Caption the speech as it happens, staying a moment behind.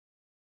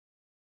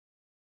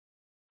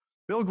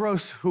Bill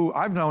Gross, who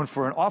I've known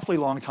for an awfully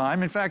long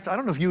time. In fact, I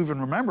don't know if you even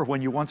remember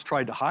when you once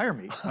tried to hire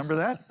me. Remember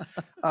that?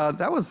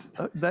 That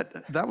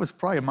was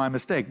probably my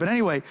mistake. But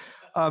anyway,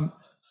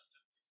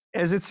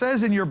 as it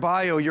says in your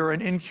bio, you're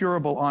an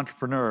incurable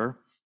entrepreneur.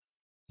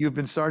 You've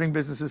been starting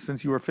businesses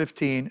since you were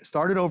 15,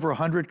 started over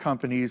 100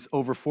 companies,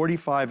 over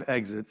 45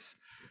 exits.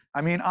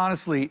 I mean,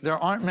 honestly, there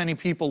aren't many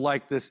people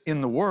like this in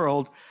the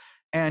world.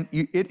 And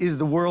it is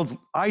the world's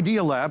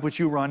Idealab, which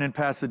you run in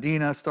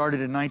Pasadena,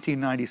 started in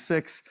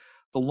 1996,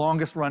 the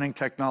longest running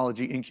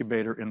technology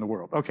incubator in the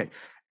world. Okay,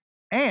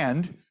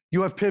 and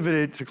you have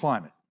pivoted to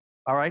climate,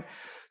 all right?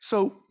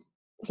 So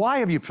why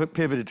have you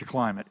pivoted to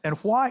climate? And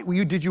why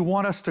did you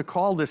want us to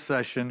call this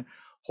session,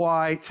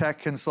 Why Tech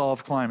Can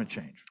Solve Climate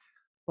Change?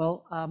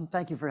 Well,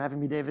 thank you for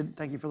having me, David.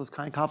 Thank you for those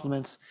kind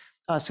compliments.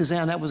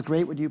 Suzanne, that was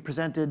great what you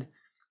presented.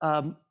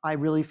 I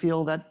really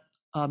feel that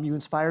you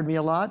inspired me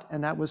a lot,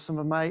 and that was some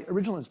of my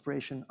original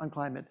inspiration on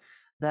climate,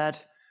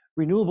 that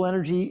renewable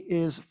energy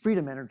is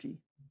freedom energy.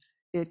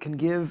 It can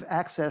give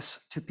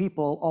access to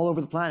people all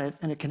over the planet,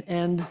 and it can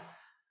end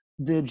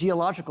the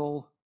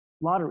geological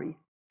lottery,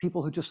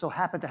 people who just so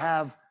happen to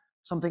have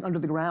something under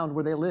the ground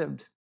where they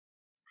lived.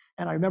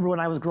 And I remember when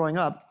I was growing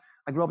up,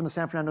 I grew up in the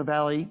San Fernando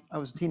Valley, I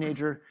was a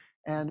teenager,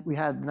 and we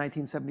had the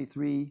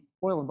 1973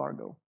 oil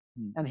embargo.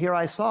 And here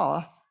I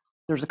saw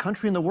there's a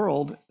country in the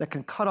world that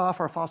can cut off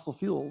our fossil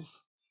fuels.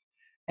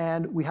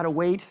 And we had to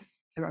wait.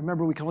 I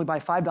remember we could only buy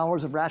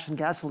 $5 of rationed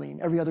gasoline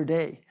every other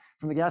day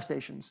from the gas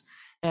stations.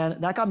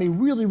 And that got me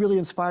really, really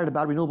inspired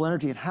about renewable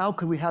energy and how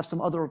could we have some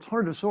other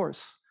alternative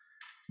source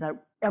that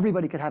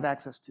everybody could have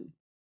access to.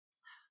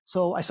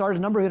 So I started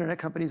a number of internet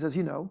companies, as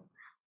you know,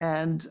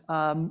 and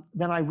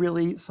then I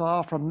really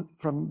saw from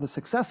the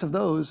success of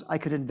those, I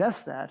could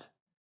invest that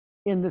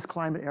in this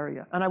climate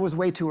area. And I was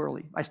way too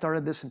early. I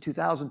started this in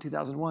 2000,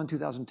 2001,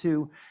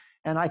 2002,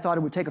 and I thought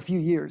it would take a few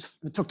years.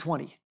 It took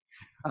 20.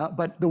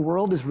 But the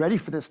world is ready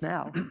for this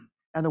now,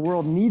 and the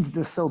world needs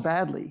this so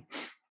badly.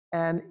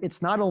 And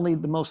it's not only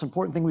the most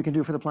important thing we can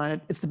do for the planet,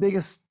 it's the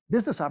biggest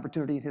business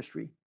opportunity in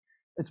history.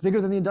 It's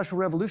bigger than the Industrial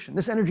Revolution.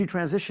 This energy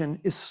transition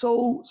is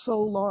so, so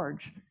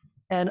large.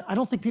 And I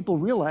don't think people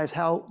realize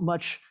how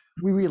much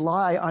we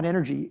rely on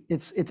energy.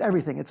 It's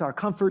everything. It's our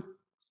comfort,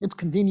 it's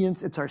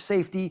convenience, it's our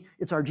safety,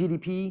 it's our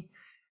GDP,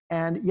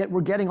 and yet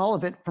we're getting all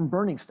of it from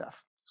burning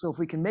stuff. So if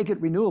we can make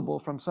it renewable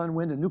from sun,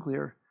 wind, and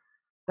nuclear,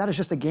 that is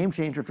just a game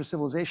changer for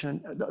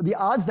civilization. The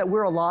odds that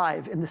we're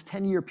alive in this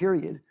 10-year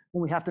period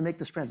when we have to make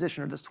this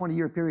transition, or this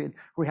 20-year period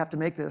where we have to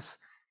make this,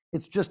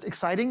 it's just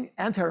exciting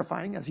and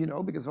terrifying, as you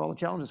know, because of all the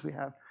challenges we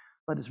have,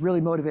 but it's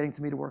really motivating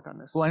to me to work on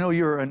this. Well, I know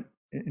you're an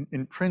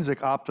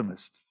intrinsic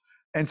optimist,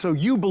 and so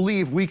you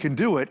believe we can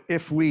do it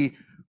if we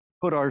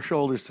put our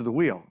shoulders to the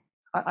wheel.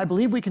 I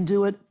believe we can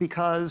do it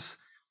because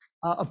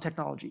of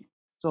technology.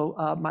 So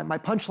my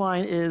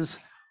punchline is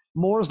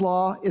Moore's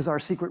Law is our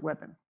secret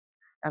weapon.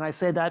 And I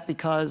say that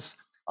because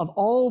of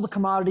all the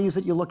commodities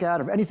that you look at,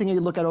 of anything that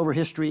you look at over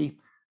history,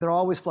 they're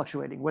always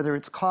fluctuating, whether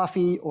it's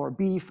coffee or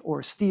beef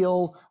or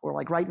steel, or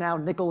like right now,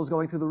 nickel is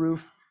going through the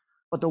roof.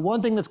 But the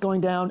one thing that's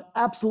going down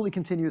absolutely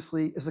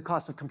continuously is the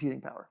cost of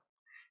computing power.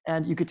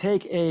 And you could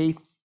take a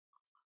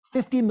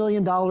 $50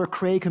 million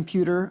Cray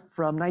computer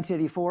from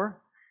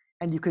 1984,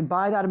 and you can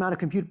buy that amount of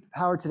compute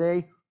power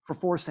today for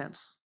 4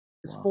 cents.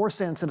 It's wow. 4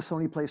 cents in a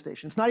Sony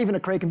PlayStation. It's not even a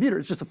Cray computer,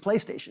 it's just a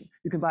PlayStation.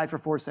 You can buy it for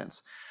 4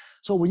 cents.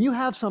 So when you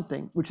have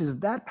something which is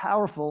that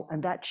powerful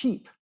and that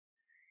cheap,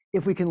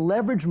 if we can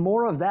leverage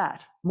more of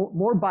that,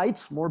 more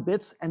bytes, more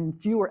bits, and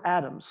fewer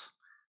atoms,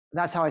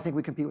 that's how I think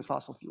we compete with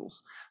fossil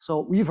fuels.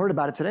 So we've heard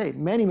about it today.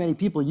 Many, many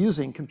people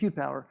using compute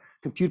power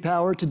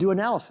to do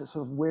analysis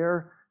of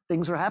where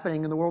things are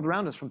happening in the world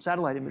around us from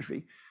satellite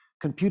imagery,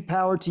 compute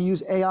power to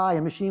use AI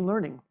and machine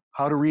learning.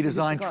 How to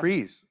redesign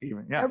trees,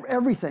 even, yeah.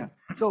 Everything.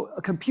 Yeah. So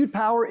compute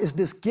power is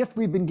this gift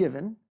we've been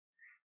given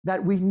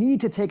that we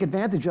need to take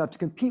advantage of to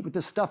compete with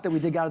the stuff that we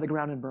dig out of the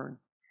ground and burn.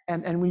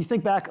 And when you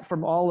think back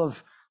from all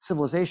of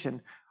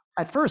civilization,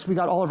 at first we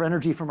got all of our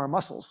energy from our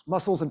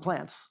muscles and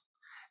plants.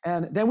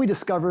 And then we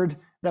discovered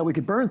that we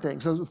could burn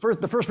things. So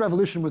the first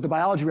revolution was the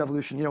biology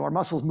revolution. You know, our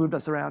muscles moved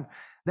us around.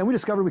 Then we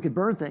discovered we could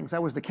burn things.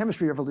 That was the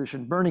chemistry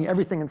revolution, burning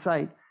everything in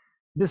sight.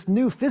 This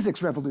new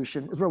physics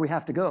revolution is where we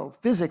have to go.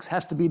 Physics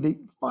has to be the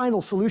final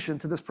solution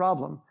to this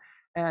problem.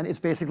 And it's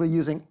basically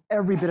using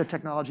every bit of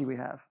technology we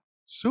have.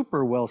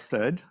 Super well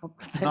said,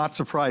 not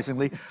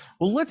surprisingly.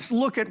 Well, let's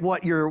look at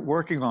what you're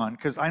working on,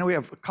 because I know we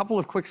have a couple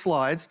of quick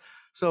slides.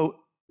 So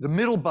the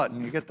middle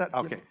button, you get that?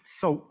 Okay.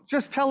 So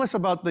just tell us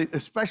about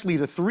especially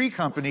the 3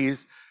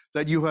 companies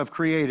that you have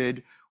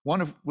created,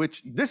 one of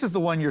which, this is the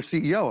one you're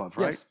CEO of,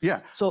 right? Yes. Yeah.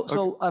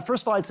 So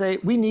first of all, I'd say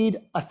we need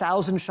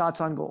 1,000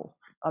 shots on goal.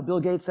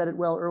 Bill Gates said it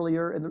well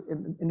earlier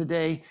in the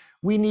day.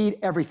 We need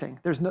everything.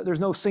 There's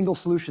no single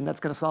solution that's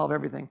going to solve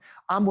everything.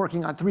 I'm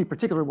working on 3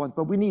 particular ones,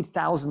 but we need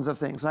thousands of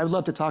things. And I would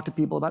love to talk to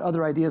people about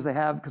other ideas they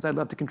have, because I'd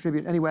love to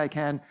contribute any way I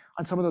can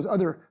on some of those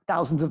other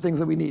thousands of things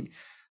that we need.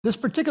 This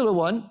particular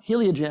one,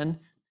 Heliogen,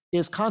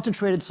 is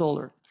concentrated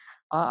solar.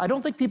 I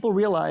don't think people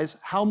realize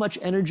how much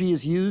energy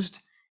is used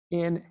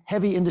in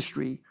heavy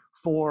industry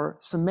for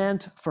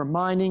cement, for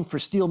mining, for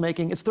steel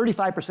making. It's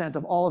 35%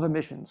 of all of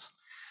emissions.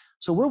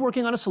 So we're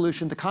working on a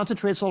solution to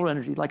concentrate solar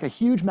energy, like a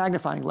huge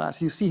magnifying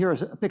glass. You see here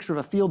is a picture of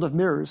a field of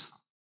mirrors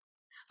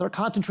that are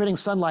concentrating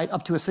sunlight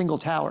up to a single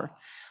tower.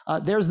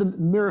 There's the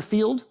mirror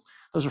field.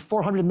 Those are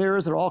 400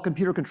 mirrors that are all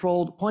computer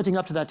controlled, pointing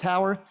up to that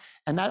tower.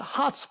 And that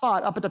hot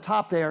spot up at the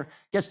top there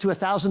gets to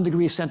 1,000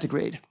 degrees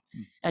centigrade.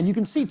 And you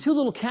can see two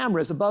little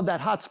cameras above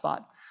that hot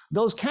spot.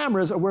 Those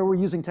cameras are where we're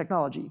using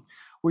technology.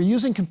 We're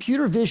using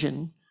computer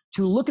vision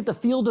to look at the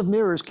field of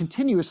mirrors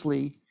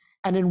continuously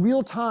and in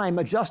real time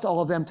adjust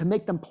all of them to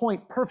make them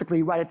point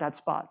perfectly right at that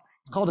spot.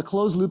 It's called a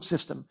closed loop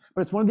system,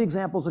 but it's one of the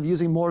examples of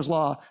using Moore's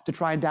law to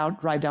try and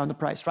drive down the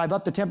price. Drive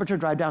up the temperature,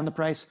 drive down the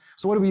price.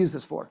 So what do we use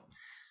this for?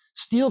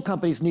 Steel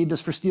companies need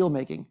this for steel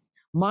making.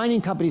 Mining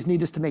companies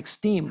need this to make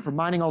steam for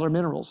mining all their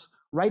minerals.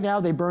 Right now,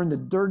 they burn the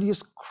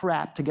dirtiest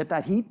crap to get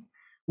that heat.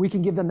 We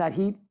can give them that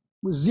heat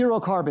with zero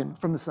carbon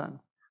from the sun.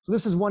 So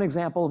this is one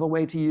example of a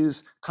way to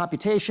use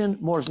computation,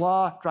 Moore's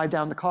law, drive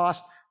down the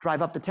cost,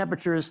 drive up the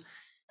temperatures.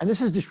 And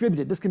this is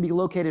distributed. This can be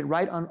located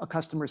right on a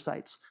customer's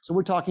sites. So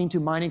we're talking to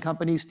mining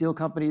companies, steel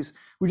companies.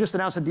 We just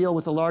announced a deal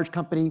with a large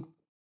company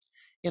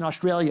in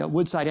Australia,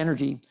 Woodside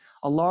Energy,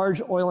 a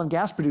large oil and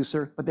gas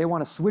producer, but they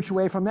want to switch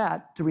away from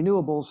that to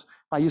renewables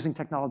by using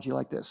technology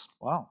like this.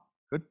 Wow,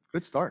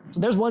 good start. So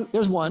there's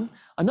one.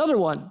 Another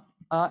one,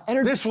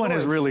 energy This one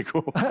is storage. really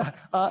cool.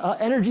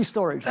 Energy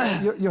storage.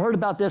 You heard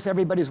about this.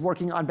 Everybody's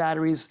working on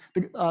batteries.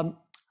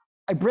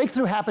 A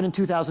breakthrough happened in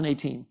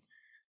 2018.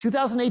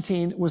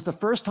 2018 was the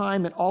first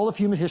time in all of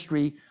human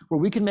history where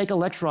we can make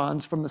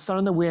electrons from the sun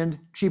and the wind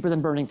cheaper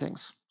than burning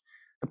things.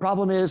 The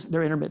problem is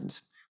they're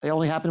intermittent. They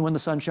only happen when the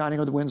sun's shining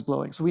or the wind's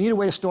blowing. So we need a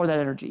way to store that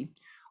energy.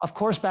 Of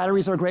course,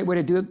 batteries are a great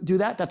way to do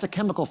that. That's a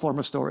chemical form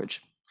of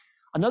storage.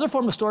 Another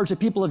form of storage that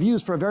people have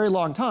used for a very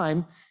long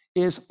time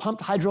is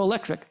pumped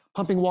hydroelectric,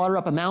 pumping water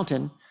up a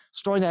mountain,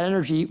 storing that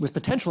energy with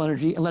potential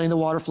energy and letting the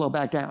water flow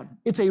back down.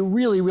 It's a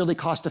really, really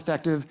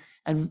cost-effective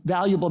and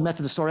valuable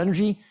method to store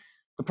energy.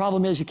 The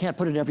problem is you can't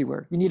put it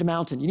everywhere. You need a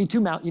mountain. You need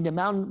two mountains. You need a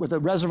mountain with a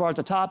reservoir at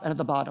the top and at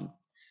the bottom.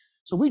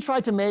 So we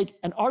tried to make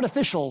an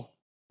artificial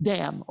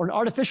dam or an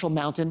artificial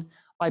mountain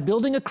by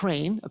building a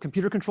crane, a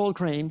computer-controlled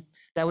crane,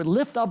 that would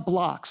lift up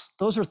blocks.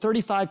 Those are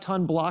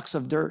 35-ton blocks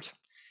of dirt.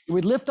 It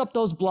would lift up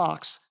those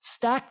blocks,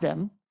 stack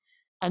them,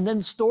 and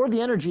then store the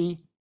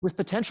energy with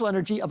potential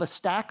energy of a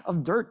stack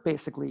of dirt,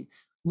 basically,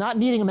 not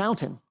needing a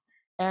mountain.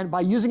 And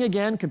by using,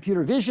 again,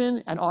 computer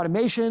vision and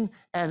automation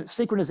and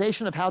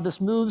synchronization of how this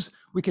moves,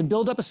 we can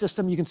build up a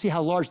system. You can see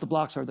how large the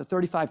blocks are. They're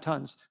 35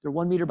 tons. They're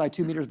 1 meter by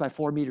 2 meters by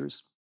 4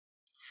 meters.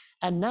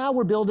 And now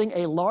we're building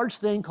a large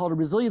thing called a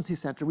Resiliency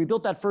Center. We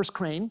built that first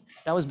crane.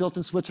 That was built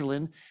in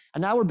Switzerland.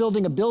 And now we're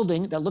building a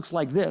building that looks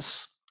like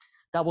this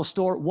that will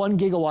store 1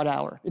 gigawatt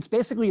hour. It's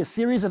basically a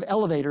series of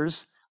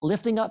elevators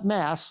lifting up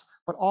mass,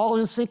 but all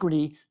in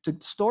synchrony to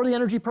store the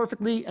energy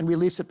perfectly and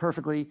release it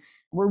perfectly.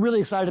 We're really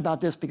excited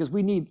about this because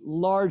we need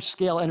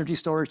large-scale energy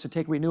storage to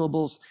take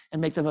renewables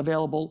and make them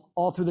available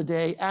all through the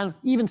day, and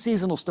even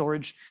seasonal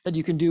storage that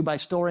you can do by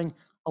storing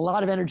a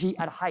lot of energy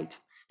at height.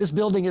 This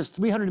building is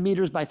 300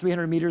 meters by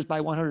 300 meters by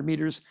 100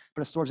 meters,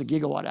 but it stores a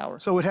gigawatt hour.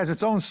 So it has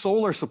its own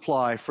solar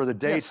supply for the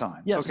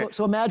daytime. Yes. Okay.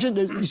 So imagine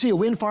you see a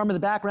wind farm in the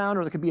background,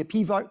 or there could be a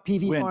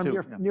PV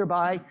farm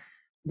nearby.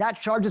 That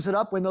charges it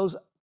up when those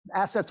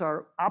assets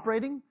are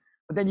operating,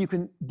 but then you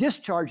can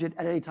discharge it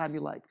at any time you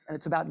like. And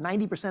it's about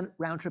 90%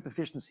 round trip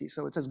efficiency.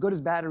 So it's as good as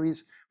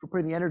batteries for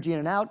putting the energy in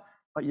and out,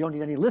 but you don't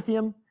need any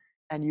lithium,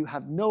 and you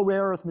have no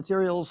rare earth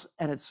materials,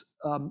 and it's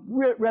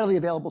readily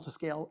available to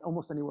scale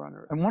almost anywhere on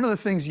Earth. And one of the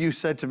things you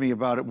said to me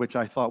about it, which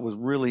I thought was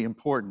really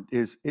important,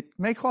 is it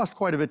may cost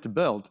quite a bit to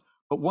build,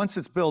 but once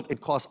it's built, it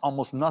costs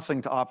almost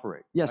nothing to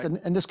operate. Yes, right?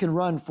 and this can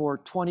run for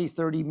 20,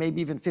 30, maybe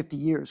even 50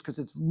 years because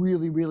it's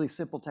really, really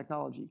simple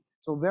technology.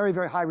 So very,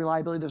 very high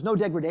reliability. There's no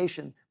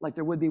degradation like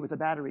there would be with a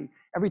battery.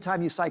 Every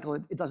time you cycle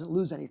it, it doesn't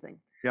lose anything.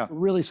 Yeah. So we're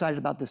really excited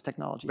about this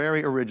technology.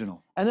 Very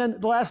original. And then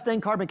the last thing,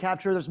 carbon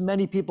capture. There's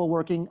many people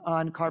working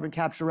on carbon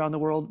capture around the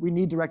world. We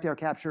need direct air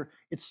capture.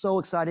 It's so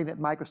exciting that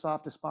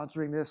Microsoft is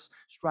sponsoring this,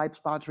 Stripe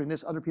sponsoring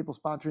this, other people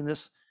sponsoring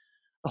this.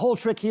 The whole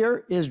trick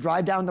here is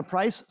drive down the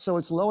price so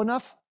it's low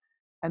enough.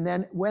 And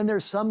then when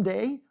there's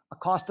someday a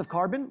cost of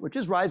carbon, which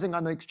is rising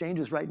on the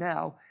exchanges right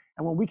now,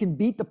 and when we can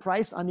beat the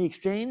price on the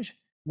exchange,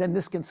 then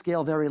this can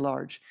scale very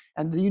large.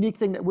 And the unique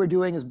thing that we're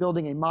doing is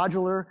building a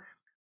modular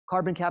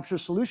carbon capture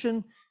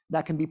solution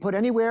that can be put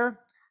anywhere.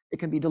 It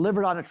can be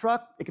delivered on a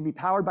truck. It can be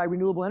powered by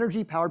renewable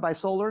energy, powered by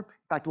solar. In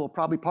fact, we'll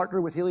probably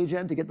partner with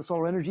Heliogen to get the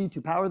solar energy to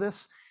power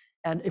this.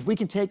 And if we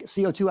can take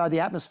CO2 out of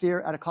the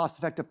atmosphere at a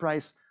cost-effective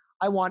price,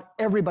 I want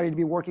everybody to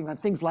be working on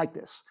things like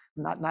this.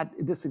 Not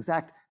this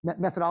exact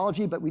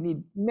methodology, but we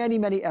need many,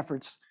 many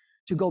efforts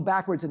to go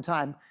backwards in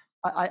time.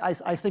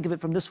 I think of it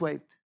from this way.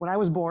 When I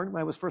was born,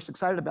 when I was first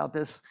excited about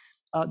this,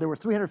 there were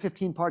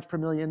 315 parts per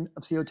million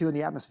of CO2 in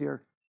the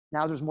atmosphere.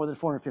 Now there's more than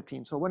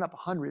 415. So it went up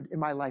 100 in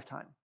my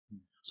lifetime.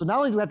 So not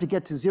only do we have to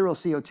get to zero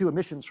CO2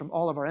 emissions from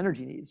all of our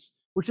energy needs,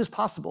 which is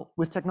possible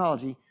with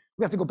technology,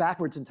 we have to go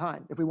backwards in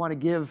time if we want to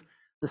give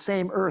the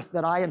same Earth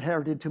that I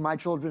inherited to my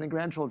children and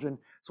grandchildren.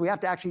 So we have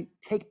to actually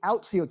take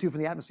out CO2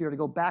 from the atmosphere to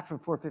go back from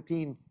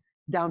 415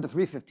 down to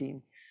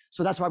 315.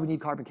 So that's why we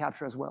need carbon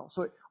capture as well.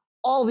 So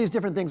all these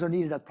different things are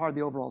needed as part of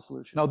the overall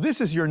solution. Now,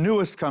 this is your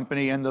newest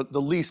company and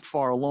the least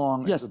far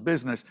along Yes. as a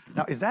business.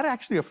 Now, is that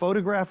actually a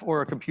photograph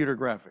or a computer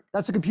graphic?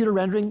 That's a computer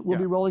rendering. We'll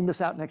Yeah. be rolling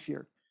this out next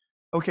year.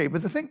 Okay,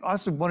 but the thing, I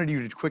also wanted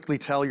you to quickly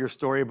tell your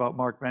story about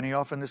Mark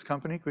Benioff and this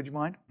company. Could you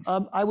mind?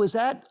 I was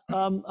at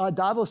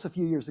Davos a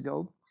few years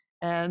ago,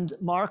 and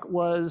Mark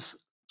was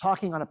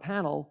talking on a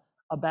panel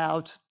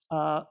about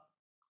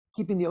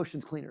keeping the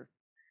oceans cleaner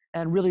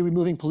and really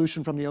removing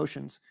pollution from the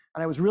oceans.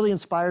 And I was really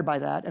inspired by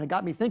that, and it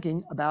got me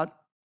thinking about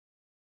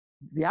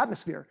the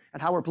atmosphere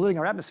and how we're polluting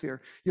our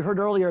atmosphere. You heard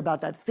earlier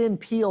about that thin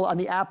peel on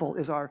the apple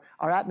is our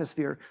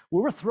atmosphere.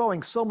 Well, we're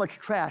throwing so much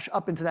trash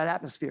up into that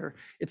atmosphere.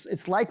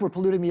 It's like we're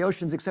polluting the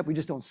oceans, except we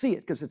just don't see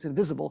it because it's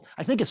invisible.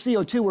 I think if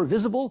CO2 were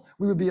visible,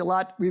 we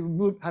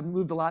would have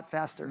moved a lot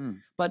faster.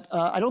 But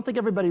I don't think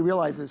everybody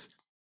realizes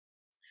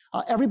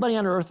everybody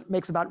on Earth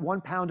makes about 1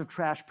 pound of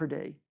trash per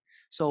day.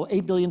 So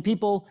 8 billion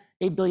people,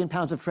 8 billion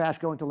pounds of trash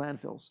go into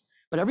landfills.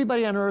 But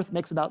everybody on Earth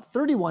makes about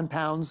 31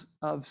 pounds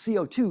of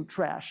CO2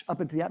 trash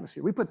up into the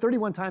atmosphere. We put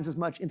 31 times as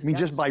much into I mean, the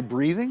just atmosphere. by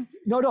breathing?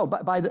 No,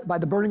 by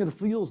the burning of the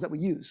fuels that we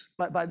use.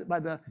 By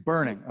the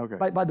Burning, okay.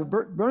 by the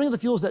burning of the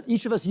fuels that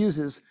each of us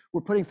uses,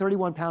 we're putting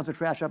 31 pounds of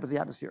trash up into the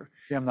atmosphere.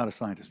 Yeah, I'm not a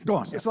scientist. Go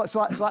on. Yeah.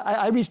 So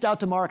I reached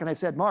out to Mark and I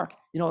said, Mark,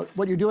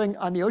 what you're doing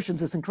on the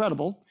oceans is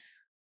incredible.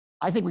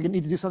 I think we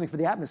need to do something for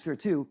the atmosphere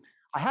too.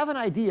 I have an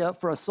idea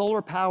for a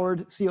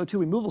solar-powered CO2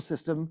 removal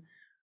system.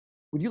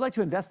 Would you like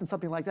to invest in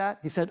something like that?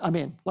 He said, I'm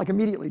in, like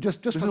immediately.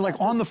 Just This is like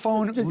on the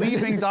phone,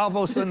 leaving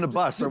Davos in the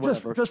bus or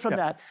whatever. Just from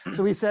that.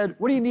 So he said,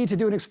 what do you need to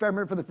do an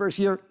experiment for the first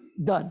year?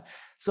 Done.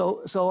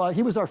 So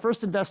he was our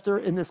first investor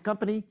in this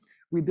company.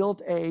 We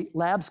built a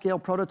lab scale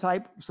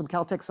prototype, some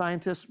Caltech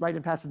scientists right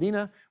in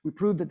Pasadena. We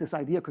proved that this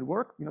idea could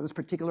work, this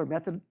particular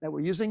method that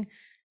we're using.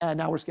 And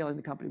now we're scaling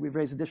the company. We've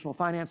raised additional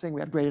financing. We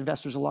have great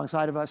investors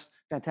alongside of us,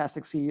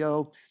 fantastic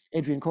CEO,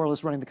 Adrian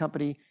Corliss running the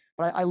company.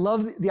 But I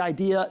love the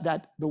idea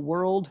that the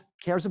world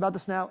cares about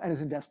this now and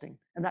is investing.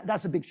 And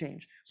that's a big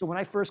change. So when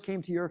I first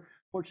came to your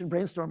Fortune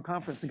Brainstorm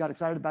conference and got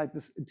excited about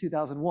this in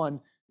 2001,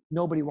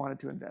 nobody wanted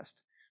to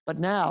invest. But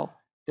now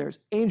there's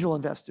angel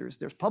investors,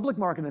 there's public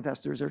market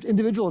investors, there's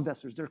individual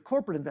investors, there's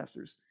corporate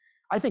investors.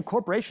 I think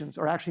corporations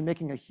are actually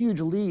making a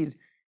huge lead,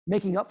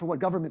 making up for what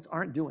governments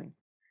aren't doing.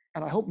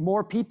 And I hope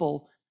more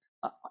people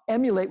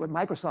emulate what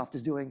Microsoft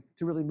is doing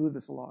to really move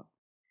this along.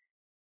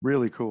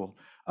 Really cool.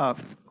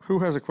 Who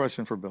has a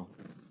question for Bill?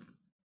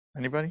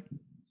 Anybody?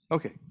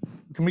 Okay.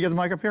 Can we get the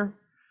mic up here?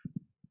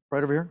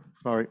 Right over here?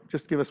 Sorry,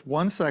 just give us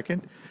 1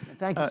 second.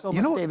 Thank you so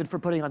much, David, for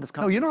putting on this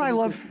conference. No, you know what I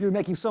love? You're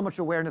making so much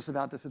awareness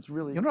about this. It's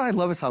really... You know what I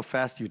love is how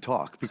fast you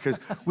talk, because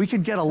we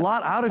can get a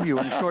lot out of you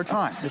in a short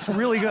time. It's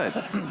really good.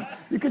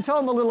 You can tell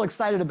I'm a little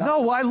excited about it.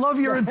 No, I love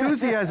your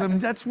enthusiasm.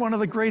 That's one of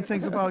the great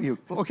things about you.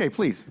 Okay,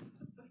 please.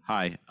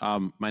 Hi,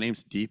 my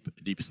name's Deep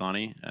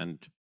Sani, and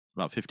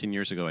about 15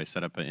 years ago, I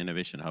set up an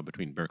innovation hub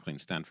between Berkeley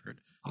and Stanford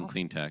in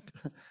clean tech,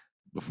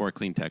 before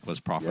clean tech was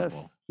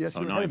profitable. Yes,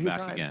 so you're now ahead of I'm your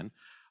back time. again.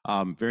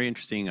 Very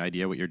interesting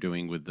idea what you're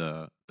doing with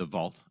the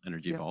vault,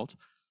 energy vault.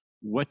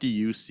 What do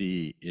you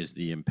see is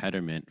the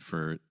impediment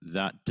for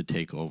that to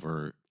take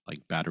over,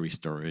 like battery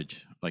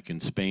storage? Like in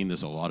Spain,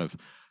 there's a lot of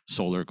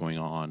solar going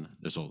on.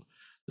 There's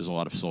a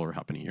lot of solar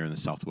happening here in the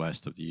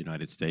southwest of the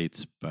United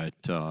States, but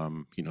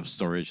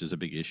storage is a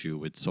big issue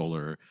with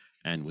solar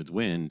and with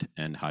wind.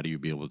 And how do you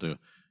be able to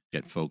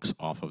get folks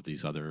off of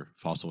these other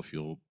fossil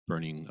fuel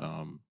burning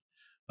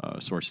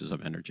sources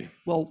of energy?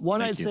 Well,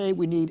 I'd say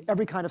we need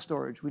every kind of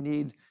storage. We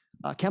need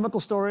chemical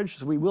storage,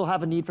 so we will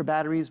have a need for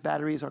batteries.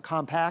 Batteries are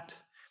compact.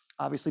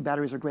 Obviously,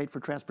 batteries are great for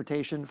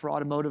transportation, for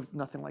automotive.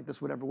 Nothing like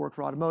this would ever work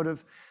for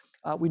automotive.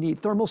 We need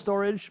thermal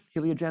storage.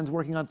 Heliogen's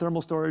working on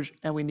thermal storage,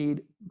 and we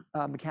need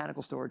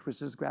mechanical storage,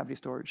 which is gravity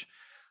storage.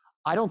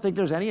 I don't think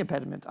there's any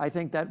impediment. I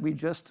think that we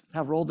just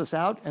have rolled this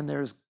out, and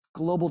there's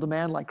global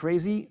demand like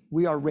crazy.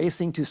 We are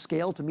racing to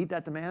scale to meet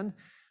that demand.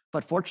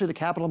 But fortunately, the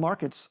capital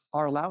markets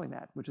are allowing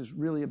that, which is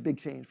really a big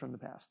change from the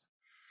past.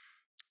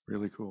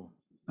 Really cool.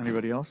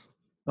 Anybody else?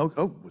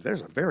 Oh,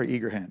 there's a very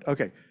eager hand.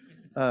 Okay.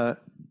 And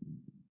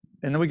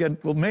then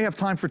we may have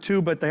time for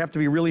two, but they have to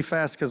be really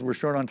fast because we're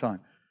short on time.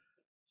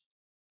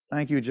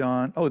 Thank you,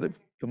 John. Oh, the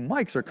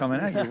mics are coming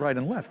at you right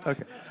and left.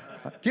 Okay.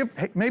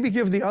 Maybe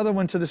give the other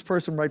one to this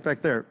person right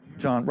back there,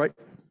 John, right?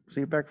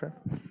 See you back there?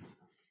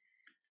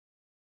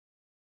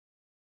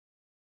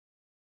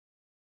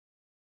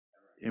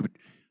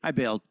 Hi,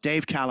 Bill.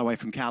 Dave Calloway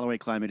from Callaway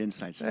Climate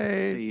Insights. Hey. Nice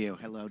to see you.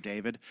 Hello,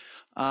 David.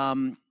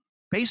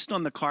 Based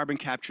on the carbon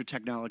capture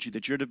technology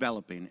that you're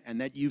developing and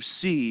that you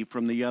see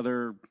from the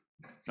other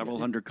several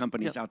hundred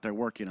companies out there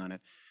working on it,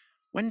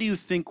 when do you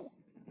think,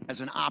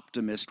 as an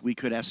optimist, we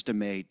could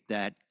estimate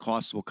that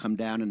costs will come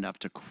down enough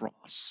to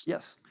cross?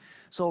 Yes.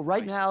 So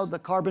right now, the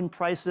carbon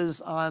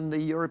prices on the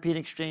European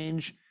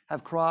exchange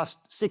have crossed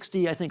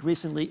 60, I think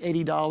recently,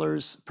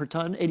 $80 per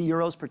ton, 80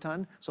 euros per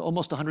ton, so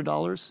almost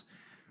 $100.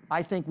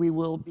 I think we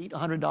will beat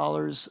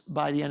 $100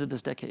 by the end of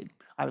this decade.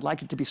 I would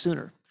like it to be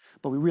sooner,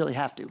 but we really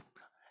have to.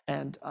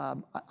 And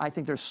I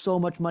think there's so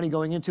much money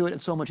going into it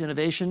and so much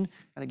innovation.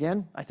 And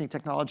again, I think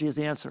technology is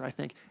the answer. I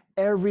think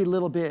every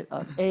little bit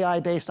of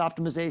AI-based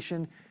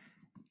optimization,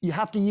 you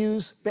have to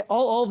use,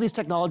 all of these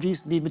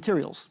technologies need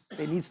materials.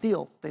 They need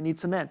steel, they need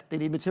cement, they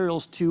need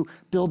materials to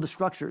build the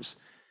structures.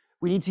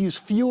 We need to use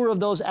fewer of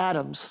those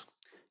atoms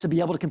to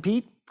be able to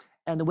compete.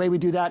 And the way we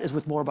do that is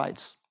with more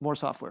bytes, more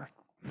software.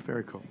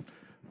 Very cool.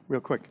 Real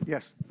quick,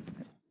 yes.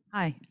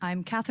 Hi,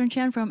 I'm Catherine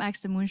Chen from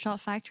X the Moonshot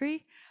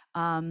Factory.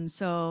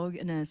 So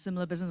in a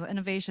similar business of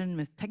innovation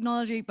with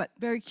technology, but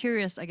very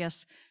curious, I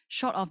guess,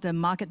 short of the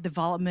market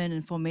development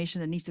and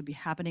formation that needs to be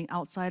happening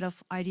outside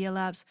of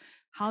Idealabs,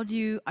 how do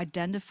you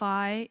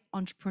identify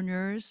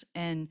entrepreneurs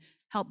and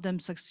help them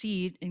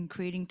succeed in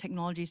creating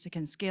technologies that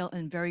can scale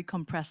in very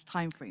compressed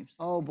timeframes?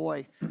 Oh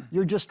boy,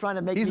 you're just trying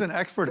to make He's me an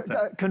expert at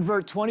that.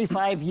 convert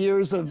 25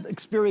 years of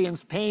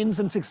experience,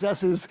 pains and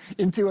successes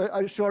into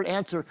a short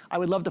answer. I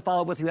would love to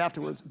follow up with you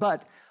afterwards.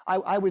 But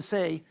I would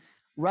say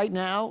right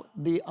now,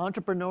 the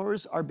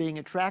entrepreneurs are being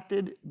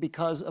attracted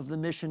because of the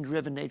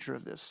mission-driven nature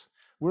of this.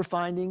 We're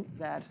finding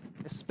that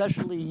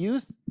especially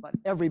youth, but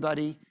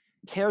everybody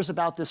cares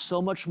about this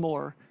so much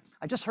more.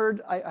 I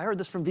heard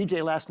this from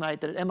Vijay last night,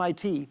 that at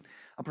MIT,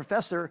 a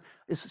professor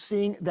is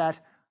seeing that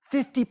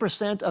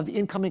 50% of the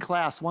incoming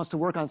class wants to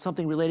work on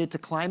something related to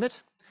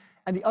climate,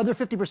 and the other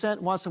 50%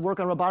 wants to work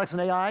on robotics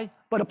and AI,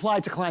 but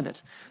applied to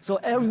climate. So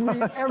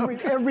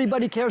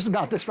everybody cares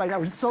about this right now,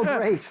 which is so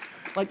great.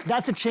 Like,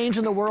 that's a change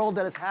in the world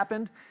that has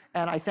happened,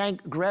 and I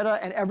thank Greta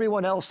and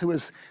everyone else who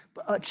has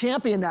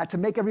championed that to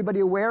make everybody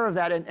aware of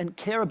that and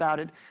care about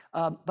it.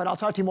 But I'll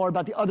talk to you more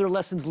about the other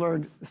lessons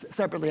learned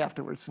separately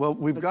afterwards. Well,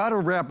 we've got to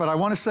wrap, but I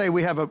want to say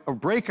we have a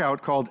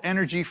breakout called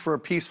Energy for a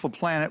Peaceful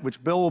Planet,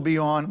 which Bill will be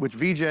on, which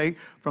Vijay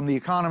from The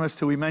Economist,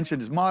 who we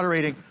mentioned, is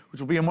moderating, which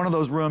will be in one of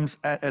those rooms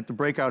at the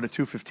breakout at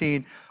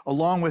 2:15,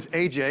 along with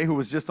AJ, who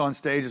was just on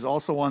stage, is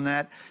also on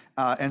that,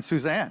 and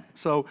Suzanne.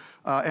 So,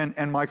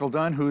 and Michael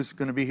Dunn, who's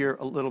going to be here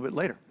a little bit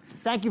later.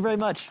 Thank you very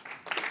much.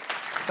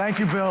 Thank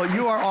you, Bill.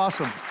 You are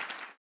awesome.